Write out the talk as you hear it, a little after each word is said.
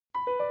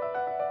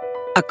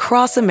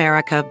Across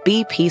America,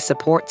 BP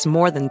supports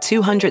more than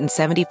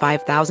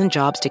 275,000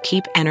 jobs to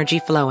keep energy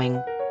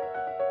flowing.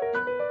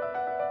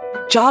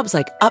 Jobs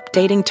like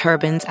updating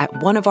turbines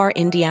at one of our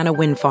Indiana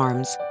wind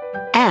farms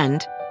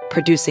and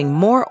producing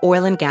more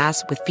oil and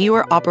gas with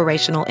fewer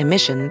operational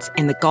emissions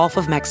in the Gulf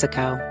of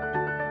Mexico.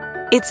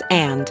 It's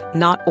and,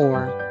 not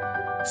or.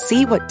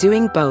 See what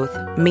doing both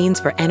means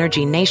for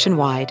energy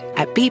nationwide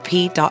at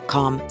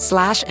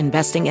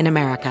bp.com/investing in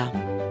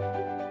America.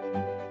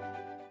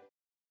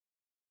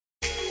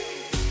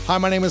 Hi,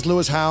 my name is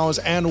Lewis Howes,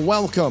 and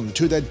welcome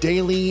to the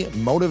Daily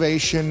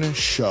Motivation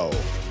Show.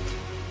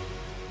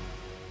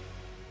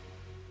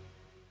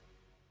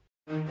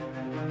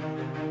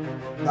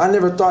 I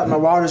never thought in my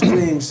wildest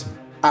dreams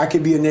I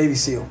could be a Navy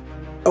SEAL.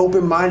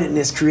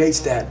 Open-mindedness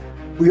creates that.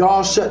 We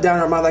all shut down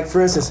our mind. Like,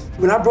 for instance,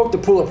 when I broke the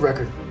pull-up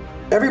record,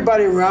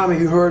 everybody around me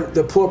who heard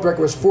the pull-up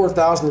record was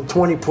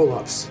 4,020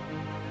 pull-ups.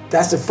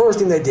 That's the first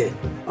thing they did.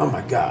 Oh,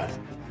 my God.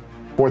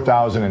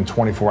 4,000 in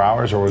 24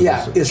 hours, or was this?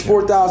 Yeah, it's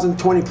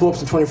 4,020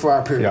 pull-ups in a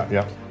 24-hour period.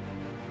 Yeah.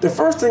 The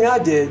first thing I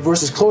did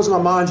versus closing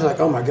my mind to like,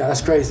 oh, my God,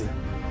 that's crazy.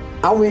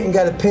 I went and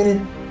got a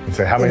pen. You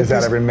say, how many is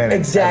that every minute?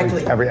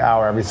 Exactly. Every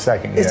hour, every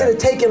second. Instead of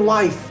taking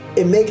life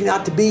and making it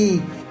out to be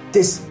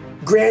this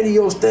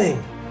grandiose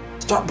thing,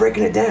 start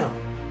breaking it down.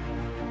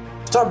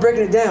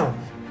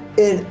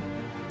 And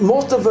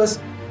most of us,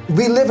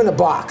 we live in a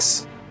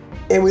box,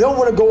 and we don't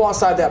want to go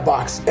outside that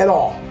box at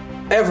all,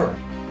 ever.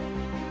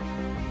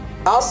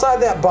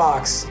 Outside that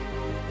box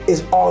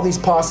is all these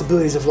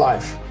possibilities of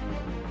life.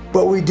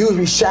 What we do is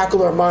we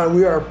shackle our mind.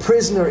 We are a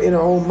prisoner in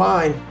our own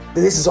mind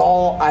that this is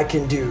all I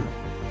can do.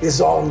 This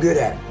is all I'm good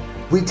at.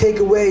 We take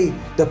away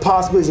the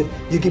possibilities of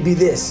you could be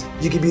this,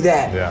 you could be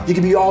that, you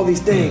could be all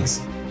these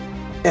things.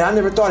 And I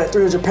never thought at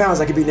 300 pounds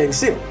I could be a Navy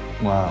SEAL.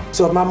 Wow.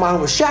 So if my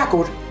mind was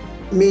shackled,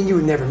 me and you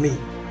would never meet.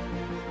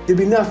 There'd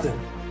be nothing.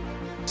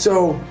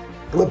 So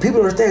what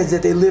people understand is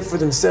that they live for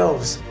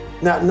themselves,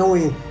 not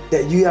knowing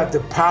that you have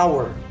the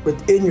power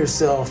within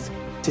yourself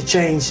to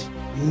change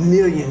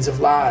millions of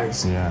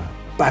lives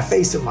by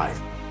facing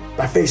life,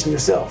 by facing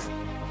yourself.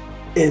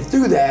 And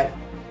through that,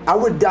 I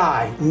would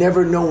die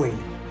never knowing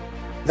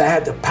that I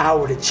had the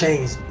power to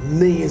change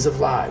millions of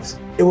lives.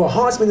 And what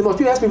haunts me the most,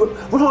 people ask me,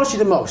 what haunts you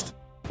the most?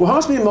 What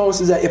haunts me the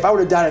most is that if I would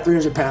have died at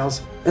 300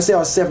 pounds, let's say I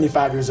was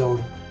 75 years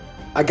old,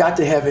 I got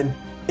to heaven,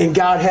 and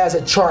God has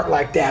a chart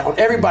like that on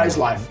everybody's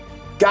life.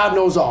 God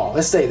knows all,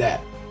 let's say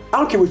that. I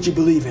don't care what you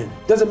believe in,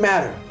 doesn't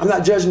matter. I'm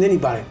not judging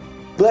anybody.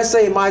 But let's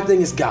say my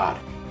thing is God.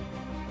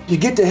 You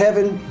get to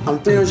heaven, I'm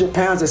 300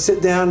 pounds, I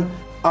sit down,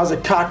 I was a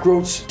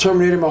cockroach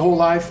Terminator my whole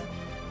life,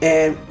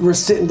 and we're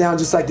sitting down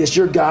just like this.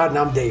 You're God and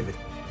I'm David.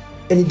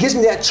 And he gives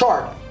me that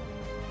chart,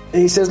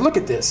 and he says, look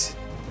at this.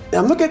 And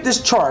I'm looking at this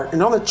chart,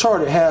 and on the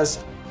chart it has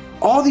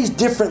all these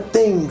different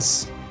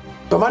things,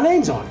 but my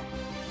name's on it.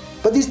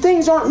 But these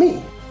things aren't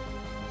me.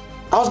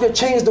 I was gonna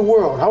change the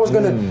world. I was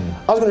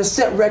gonna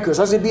set records.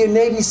 I was gonna be a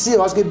Navy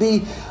SEAL. I was gonna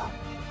be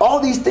all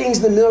these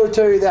things in the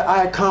military that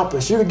I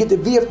accomplished. You're gonna get the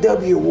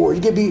VFW award.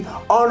 You're gonna be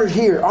honored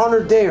here,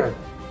 honored there.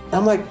 And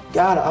I'm like,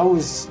 God,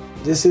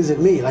 this isn't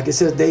me. Like it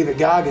says David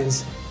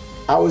Goggins,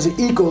 I was an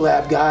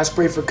Ecolab guy. I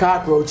sprayed for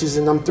cockroaches,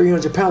 and I'm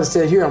 300 pounds. It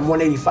said here I'm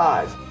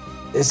 185.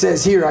 It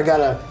says here I got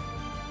a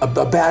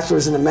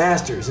bachelor's and a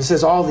master's. It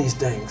says all these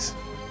things.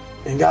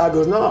 And God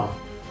goes, no,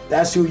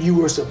 that's who you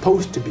were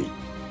supposed to be.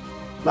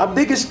 My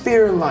biggest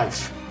fear in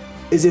life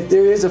is if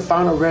there is a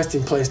final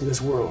resting place in this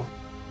world,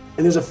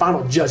 and there's a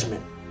final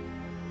judgment,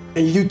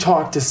 and you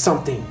talk to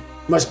something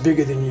much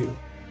bigger than you.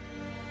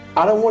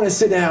 I don't want to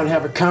sit down and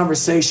have a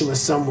conversation with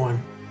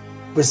someone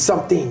with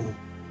something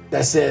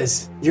that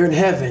says, you're in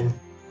heaven,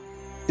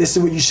 this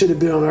is what you should have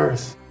been on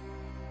earth.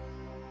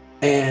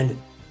 And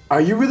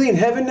are you really in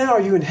heaven now, or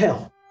are you in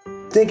hell?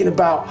 Thinking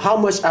about how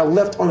much I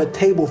left on the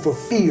table for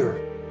fear,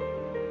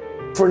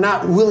 for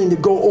not willing to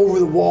go over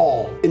the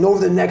wall, and over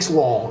the next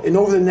wall, and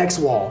over the next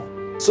wall.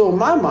 So in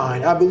my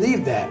mind, I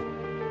believe that.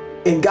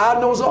 And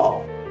God knows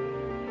all.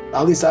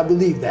 At least I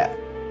believe that.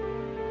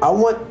 I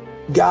want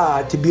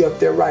God to be up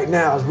there right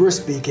now as we're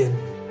speaking,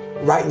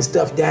 writing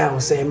stuff down,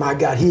 saying, my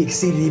God, he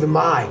exceeded even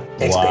my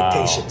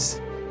expectations.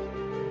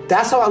 Wow.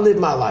 That's how I live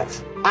my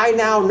life. I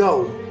now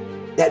know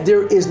that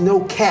there is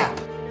no cap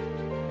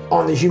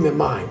on the human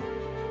mind.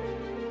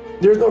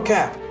 There's no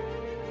cap.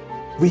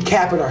 We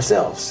cap it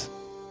ourselves.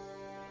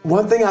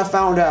 One thing I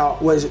found out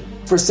was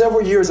for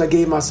several years, I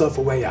gave myself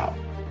a way out.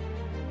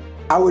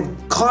 I would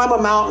climb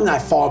a mountain,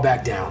 I'd fall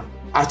back down.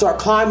 I start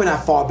climbing, I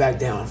fall back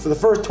down for the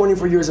first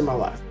 24 years of my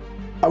life.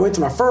 I went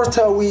to my first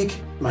hell week,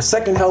 my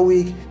second hell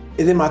week,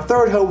 and then my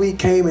third hell week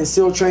came in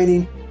SEAL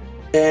training,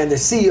 and the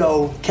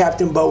CO,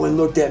 Captain Bowen,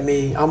 looked at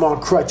me. I'm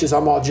on crutches,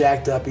 I'm all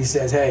jacked up. He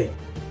says, hey,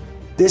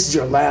 this is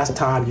your last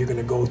time you're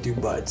gonna go through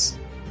buds.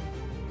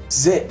 This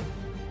is it.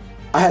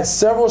 I had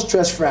several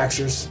stress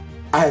fractures.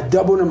 I had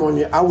double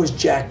pneumonia. I was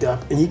jacked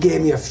up, and he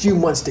gave me a few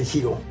months to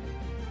heal.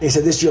 And he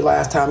said, this is your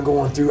last time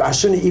going through. I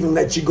shouldn't even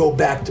let you go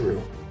back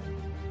through.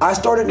 I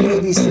started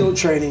Navy SEAL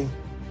training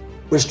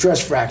with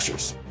stress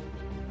fractures.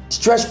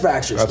 Stress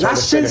fractures, That's not hard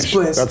to shin finish.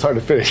 splints. That's hard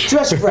to finish.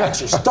 Stress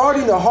fractures.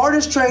 Starting the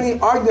hardest training,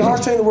 arguably the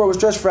hardest training in the world was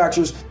stress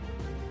fractures.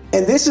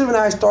 And this is when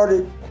I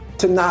started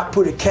to not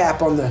put a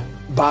cap on the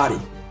body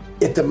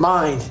if the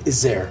mind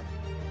is there.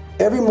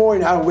 Every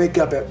morning I would wake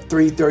up at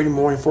 3:30 in the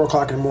morning, 4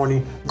 o'clock in the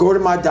morning, go to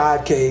my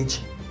dive cage,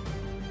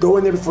 go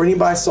in there before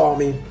anybody saw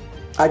me.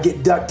 I'd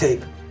get duct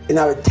tape, and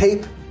I would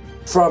tape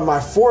from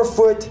my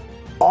forefoot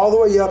all the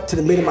way up to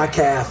the mid of my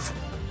calf,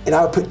 and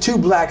I would put 2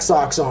 black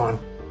socks on.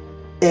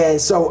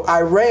 And so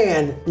I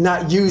ran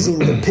not using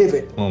the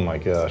pivot. Oh my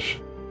gosh.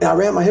 And I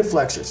ran my hip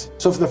flexors.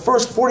 So for the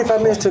first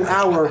 45 minutes to an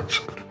hour,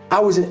 I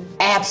was in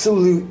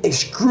absolute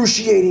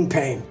excruciating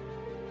pain.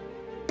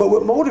 But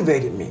what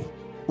motivated me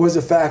was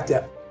the fact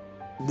that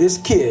this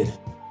kid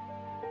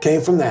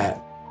came from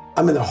that.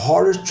 I'm in the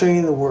hardest training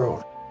in the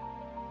world,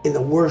 in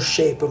the worst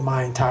shape of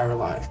my entire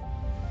life.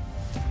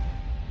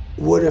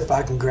 What if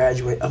I can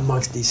graduate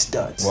amongst these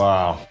studs?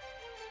 Wow.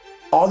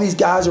 All these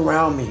guys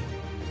around me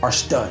are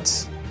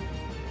studs.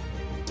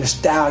 They're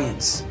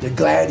stallions, they're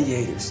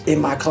gladiators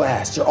in my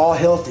class. They're all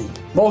healthy,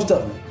 most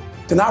of them.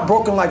 They're not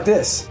broken like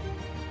this.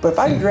 But if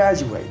I can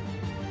graduate,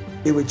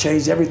 it would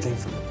change everything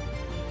for me.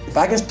 If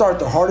I can start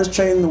the hardest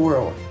training in the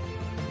world,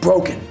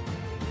 broken,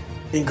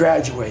 and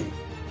graduate.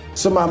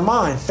 So my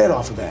mind fed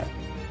off of that.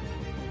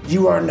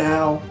 You are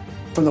now,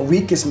 from the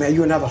weakest man,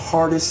 you are now the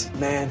hardest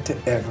man to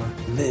ever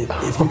live.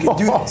 If you can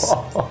do this.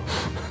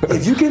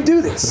 If you can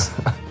do this.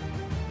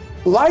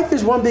 Life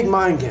is one big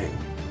mind game.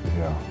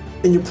 Yeah.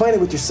 And you're playing it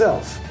with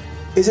yourself.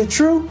 Is it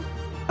true?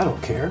 I don't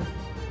care.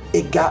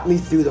 It got me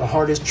through the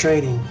hardest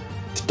training,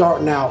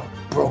 starting out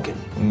broken.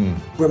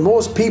 Where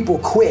most people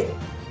quit,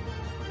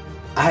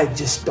 I had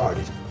just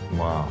started.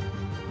 Wow.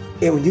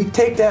 And when you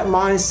take that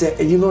mindset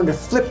and you learn to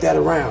flip that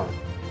around,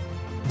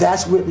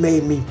 that's what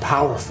made me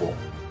powerful.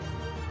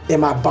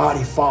 And my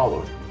body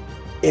followed.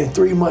 And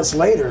 3 months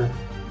later,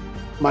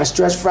 my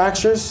stress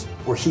fractures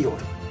were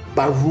healed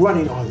by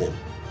running on them.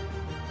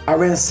 I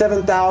ran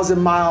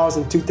 7,000 miles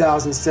in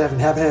 2007,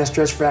 haven't had a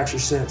stress fracture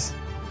since.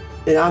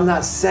 And I'm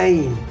not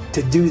saying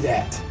to do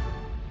that.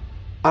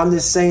 I'm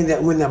just saying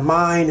that when the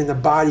mind and the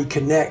body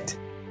connect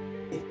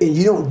and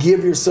you don't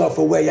give yourself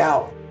a way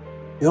out,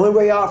 the only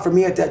way out for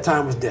me at that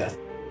time was death.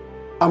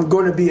 I'm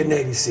going to be a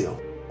Navy SEAL.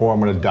 Or I'm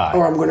going to die.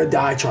 Or I'm going to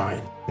die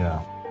trying. Yeah.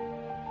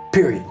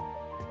 Period.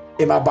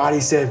 And my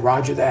body said,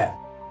 Roger that.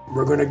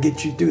 We're going to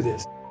get you through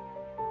this.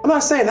 I'm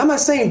not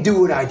saying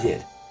do what I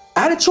did.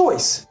 I had a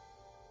choice.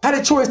 I had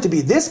a choice to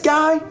be this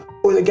guy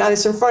or the guy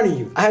that's in front of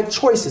you. I had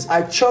choices.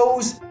 I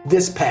chose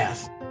this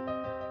path.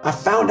 I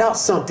found out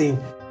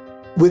something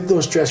with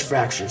those stress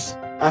fractures.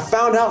 I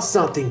found out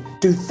something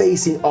through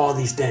facing all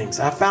these things.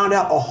 I found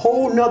out a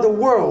whole nother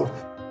world,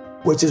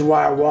 which is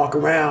why I walk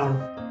around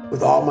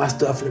with all my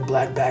stuff in a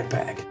black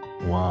backpack.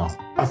 Wow.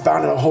 I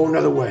found out a whole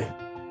nother way.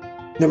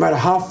 No matter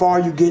how far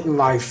you get in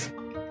life,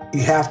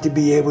 you have to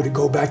be able to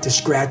go back to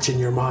scratch in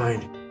your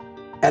mind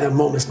at a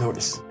moment's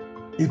notice.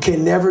 You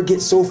can never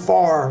get so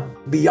far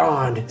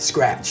beyond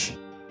scratch.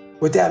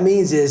 What that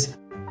means is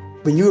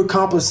when you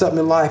accomplish something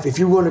in life, if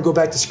you want to go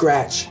back to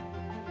scratch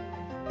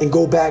and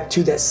go back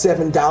to that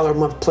 $7 a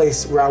month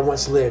place where I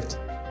once lived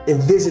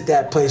and visit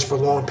that place for a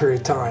long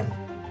period of time,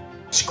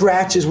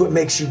 scratch is what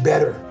makes you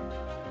better.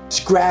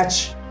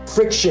 Scratch,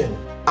 friction,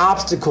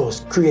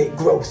 obstacles create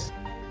growth.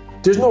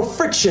 There's no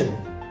friction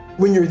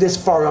when you're this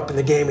far up in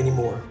the game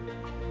anymore.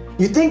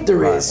 You think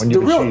there is. When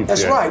you achieve,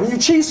 that's right. When you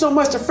achieve so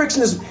much, the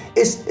friction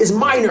is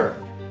minor.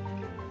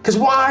 Because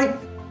why?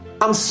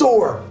 I'm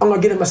sore. I'm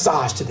going to get a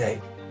massage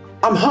today.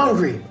 I'm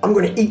hungry. I'm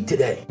going to eat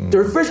today. The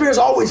refrigerator is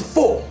always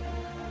full.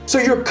 So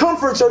your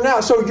comforts are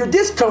now, so your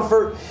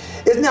discomfort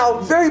is now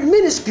very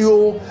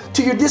minuscule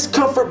to your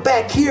discomfort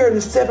back here in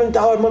the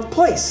 $7 a month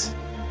place.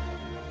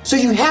 So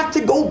you have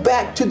to go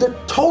back to the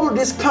total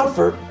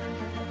discomfort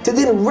to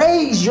then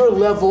raise your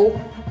level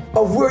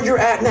of where you're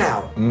at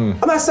now. I'm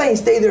not saying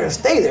stay there and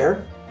stay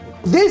there.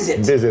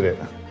 Visit it.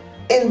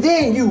 And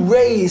then you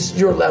raise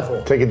your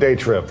level. Take a day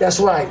trip. That's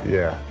right.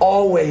 Yeah.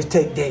 Always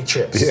take day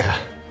trips. Yeah.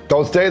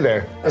 Don't stay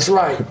there. That's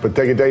right. But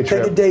take a day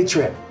trip. Take a day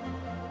trip.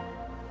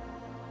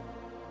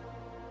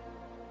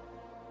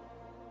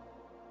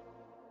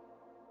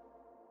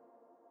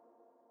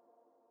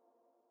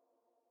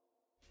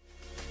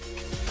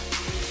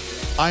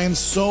 I am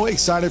so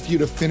excited for you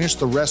to finish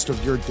the rest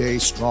of your day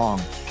strong.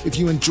 If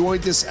you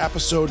enjoyed this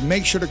episode,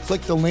 make sure to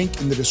click the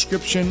link in the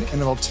description and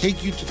it'll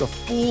take you to the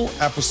full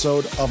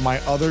episode of my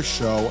other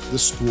show, The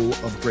School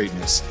of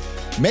Greatness.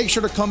 Make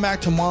sure to come back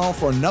tomorrow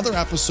for another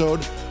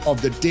episode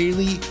of the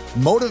Daily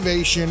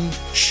Motivation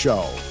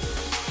Show.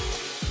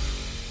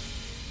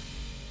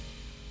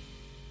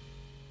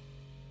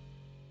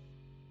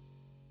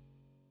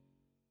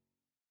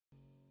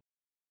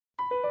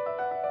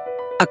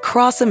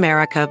 Across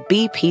America,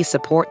 BP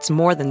supports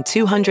more than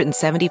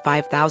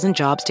 275,000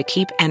 jobs to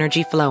keep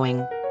energy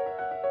flowing.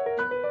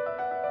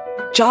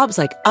 Jobs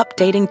like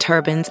updating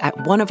turbines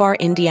at one of our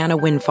Indiana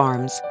wind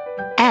farms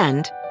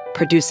and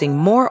producing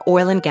more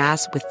oil and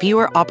gas with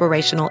fewer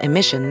operational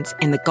emissions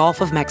in the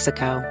Gulf of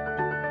Mexico.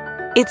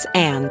 It's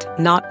and,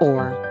 not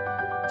or.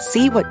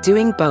 See what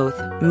doing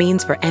both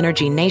means for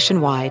energy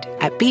nationwide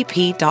at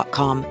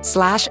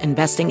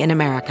bp.com/investing in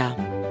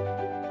America.